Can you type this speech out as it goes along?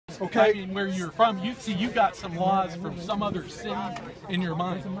Okay. I mean, where you're from, you got some laws from some other city in your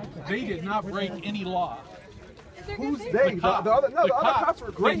mind. They did not break any law. Who's they? The other cops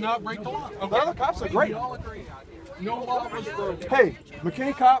were great. Did not break the law. Okay. The other cops are great. We all agree. No law was broken. Hey,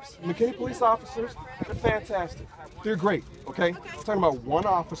 McKinney cops, McKinney police officers, they're fantastic. They're great, okay? I'm talking about one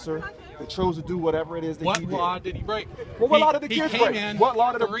officer that chose to do whatever it is that he did. What law did he break? Well, what law did the kids break? What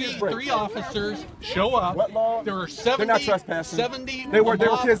law did the kids break? Three officers show up. What law? There were 70. They're not trespassing. 70. They were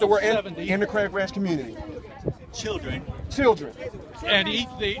kids that were in the Craig Ranch community. Children. And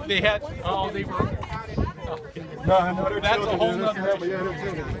they had, they were. No, they're that's children. a whole nother.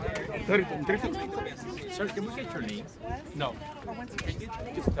 Sir, can we get your name? No.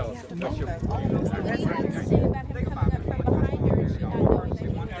 Just tell us. What's your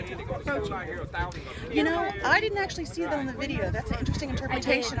You know, I didn't actually see that on the video. That's an interesting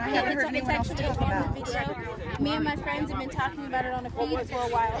interpretation. I haven't heard anyone else talk about it. Me and my friends have been talking about it on a feed for a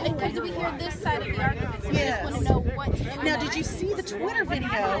while because we hear this side of the argument. So we just want to know what's now, did you see the Twitter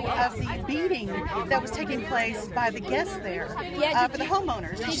video of the beating that was taking place by the guests there for the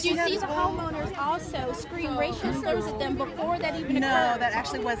homeowners? Did you see the homeowners also scream racial slurs at them before that even occurred? No, that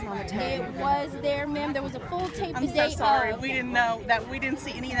actually wasn't on the tape. It was there, ma'am. There was a full tape I'm the day so sorry. of. We didn't know that. We didn't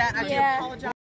see any of that. I do apologize.